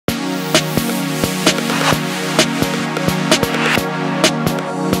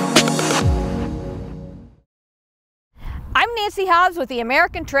Nancy Hobbs with the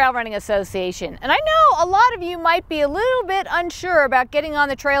American Trail Running Association, and I know a lot of you might be a little bit unsure about getting on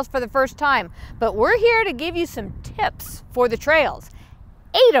the trails for the first time, but we're here to give you some tips for the trails,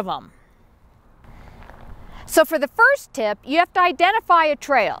 8 of them. So for the first tip, you have to identify a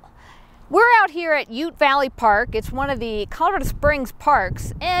trail. We're out here at Ute Valley Park. It's one of the Colorado Springs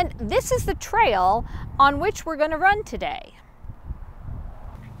parks, and this is the trail on which we're going to run today.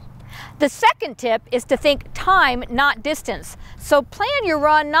 The second tip is to think time, not distance. So plan your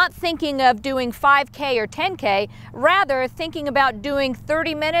run not thinking of doing 5K or 10K, rather thinking about doing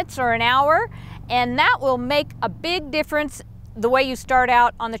 30 minutes or an hour, and that will make a big difference the way you start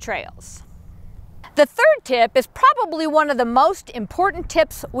out on the trails. The third tip is probably one of the most important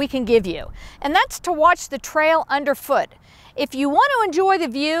tips we can give you, and that's to watch the trail underfoot. If you want to enjoy the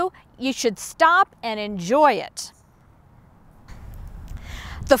view, you should stop and enjoy it.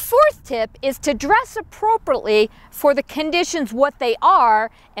 The fourth tip is to dress appropriately for the conditions, what they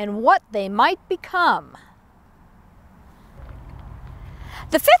are and what they might become.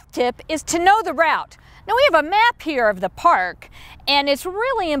 The fifth tip is to know the route. Now we have a map here of the park, and it's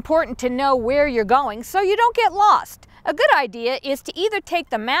really important to know where you're going so you don't get lost. A good idea is to either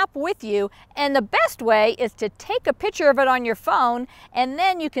take the map with you, and the best way is to take a picture of it on your phone, and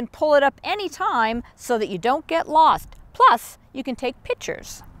then you can pull it up anytime so that you don't get lost. Plus, you can take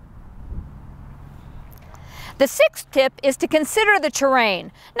pictures. The sixth tip is to consider the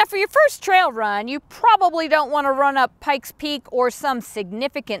terrain. Now for your first trail run, you probably don't want to run up Pikes Peak or some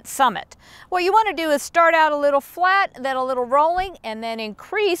significant summit. What you want to do is start out a little flat, then a little rolling, and then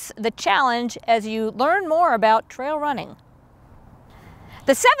increase the challenge as you learn more about trail running.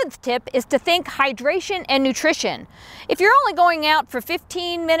 The seventh tip is to think hydration and nutrition. If you're only going out for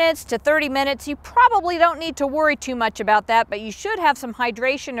 15 minutes to 30 minutes, you probably don't need to worry too much about that, but you should have some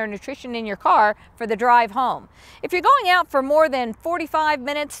hydration or nutrition in your car for the drive home. If you're going out for more than 45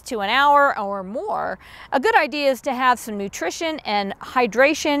 minutes to an hour or more, a good idea is to have some nutrition and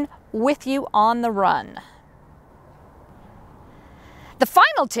hydration with you on the run. The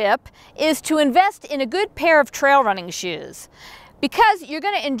final tip is to invest in a good pair of trail running shoes. Because you're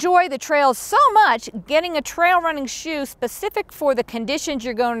going to enjoy the trails so much, getting a trail running shoe specific for the conditions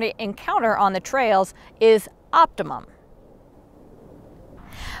you're going to encounter on the trails is optimum.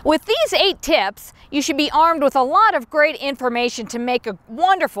 With these 8 tips, you should be armed with a lot of great information to make a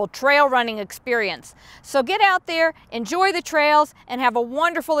wonderful trail running experience. So get out there, enjoy the trails, and have a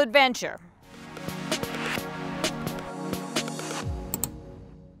wonderful adventure.